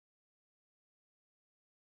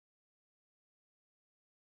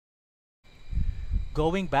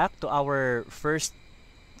Going back to our first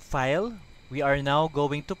file, we are now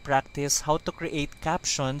going to practice how to create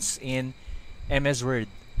captions in MS Word.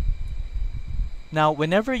 Now,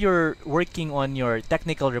 whenever you're working on your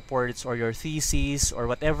technical reports or your thesis or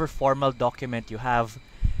whatever formal document you have,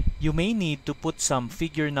 you may need to put some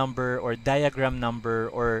figure number or diagram number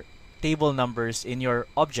or table numbers in your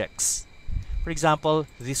objects. For example,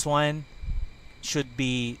 this one should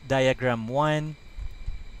be diagram 1,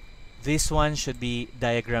 this one should be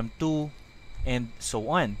diagram 2, and so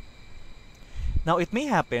on. Now, it may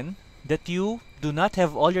happen that you do not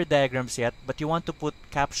have all your diagrams yet, but you want to put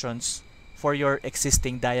captions for your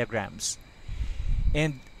existing diagrams.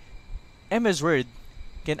 And MS Word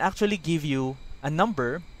can actually give you a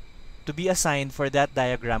number to be assigned for that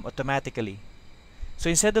diagram automatically. So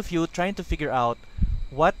instead of you trying to figure out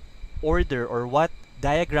what order or what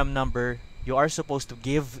diagram number you are supposed to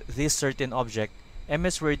give this certain object,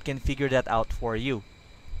 MS Word can figure that out for you.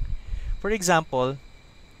 For example,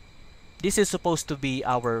 this is supposed to be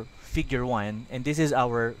our figure 1 and this is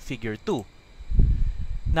our figure 2.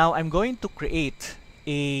 Now I'm going to create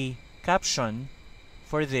a caption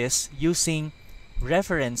for this using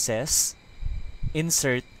references,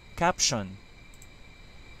 insert caption.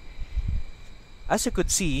 As you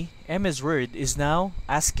could see, MS Word is now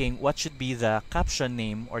asking what should be the caption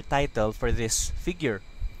name or title for this figure.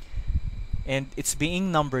 And it's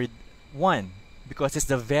being numbered 1 because it's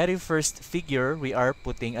the very first figure we are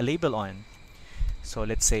putting a label on. So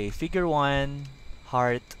let's say figure 1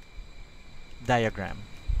 heart diagram.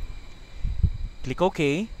 Click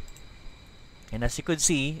OK. And as you could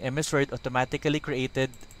see, MS Word automatically created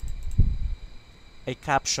a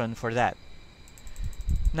caption for that.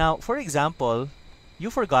 Now, for example, you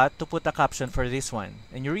forgot to put a caption for this one,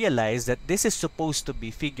 and you realize that this is supposed to be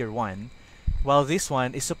figure 1, while this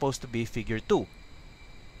one is supposed to be figure 2.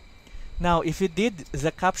 Now, if you did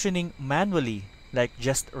the captioning manually, like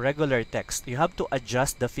just regular text, you have to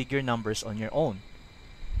adjust the figure numbers on your own.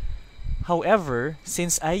 However,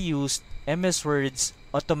 since I used MS Word's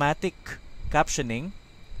automatic captioning,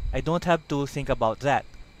 I don't have to think about that.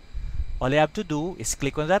 All I have to do is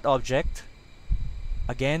click on that object,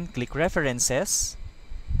 again click references,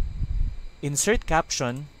 insert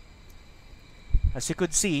caption. As you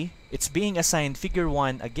could see, it's being assigned figure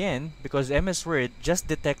 1 again because MS Word just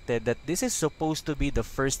detected that this is supposed to be the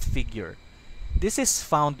first figure. This is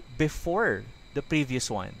found before the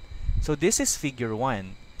previous one. So this is figure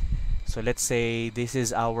 1. So let's say this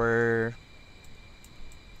is our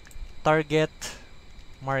target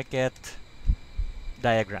market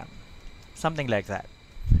diagram. Something like that.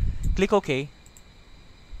 Click OK.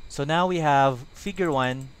 So now we have figure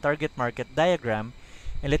 1 target market diagram,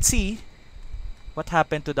 and let's see what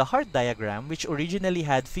happened to the heart diagram, which originally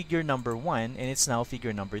had figure number 1 and it's now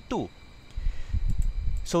figure number 2.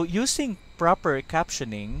 So using proper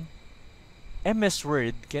captioning, MS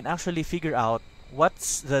Word can actually figure out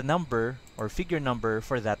what's the number or figure number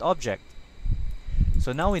for that object.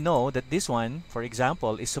 So now we know that this one, for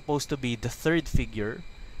example, is supposed to be the third figure.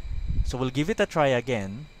 So we'll give it a try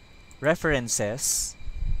again. References,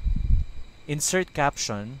 insert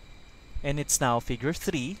caption, and it's now figure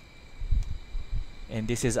 3. And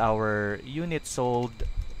this is our unit sold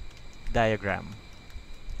diagram.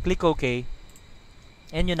 Click OK,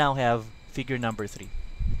 and you now have figure number 3.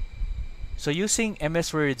 So using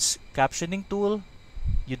MS Word's captioning tool,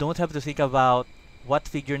 you don't have to think about what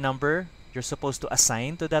figure number you're supposed to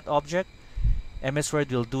assign to that object. MS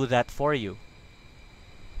Word will do that for you.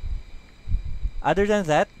 Other than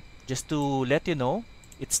that, just to let you know,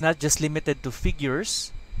 it's not just limited to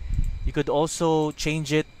figures. You could also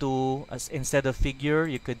change it to, instead of figure,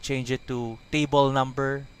 you could change it to table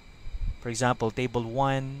number. For example, table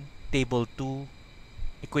 1, table 2,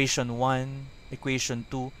 equation 1, equation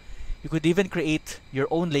 2. You could even create your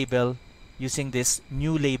own label using this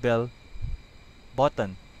new label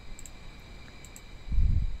button.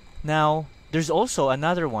 Now, there's also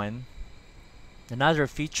another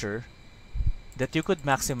feature that you could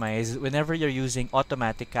maximize whenever you're using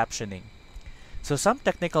automatic captioning. So some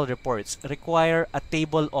technical reports require a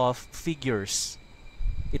table of figures.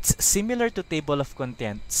 It's similar to table of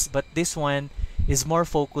contents, but this one is more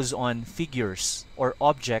focused on figures or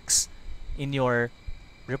objects in your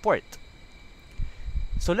report.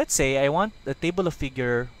 So let's say I want a table of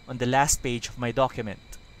figure on the last page of my document.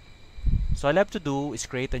 So all I have to do is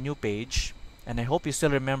create a new page, and I hope you still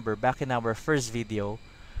remember back in our first video,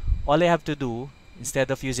 all I have to do, instead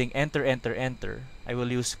of using enter, enter, enter, I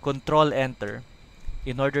will use control enter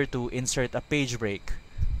in order to insert a page break,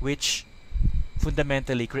 which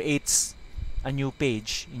fundamentally creates a new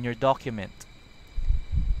page in your document.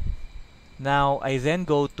 Now I then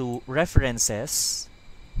go to References,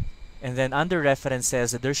 and then under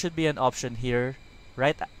References there should be an option here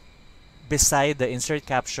right beside the Insert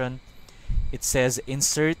Caption. It says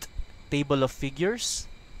Insert Table of Figures.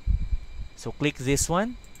 So click this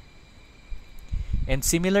one. And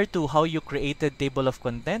similar to how you created table of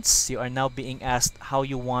contents, you are now being asked how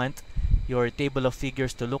you want your table of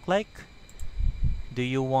figures to look like. Do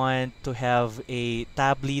you want to have a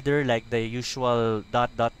tab leader like the usual ...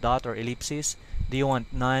 or ellipses? Do you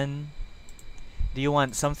want none? Do you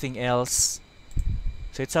want something else?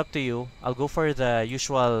 So it's up to you. I'll go for the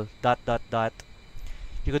usual ...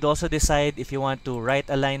 You could also decide if you want to right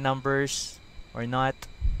align numbers or not,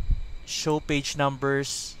 show page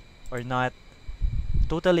numbers or not.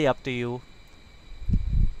 Totally up to you.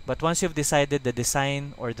 But once you've decided the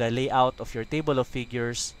design or the layout of your table of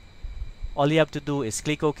figures, all you have to do is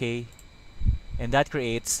click OK, and that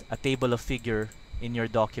creates a table of figure in your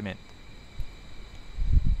document.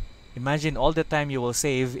 Imagine all the time you will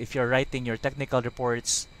save if you're writing your technical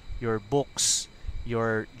reports, your books,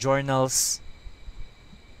 your journals,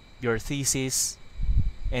 your thesis,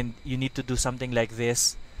 and you need to do something like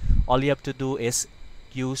this. All you have to do is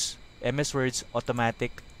use MS Word's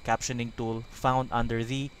automatic captioning tool found under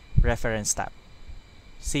the Reference tab.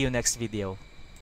 See you next video.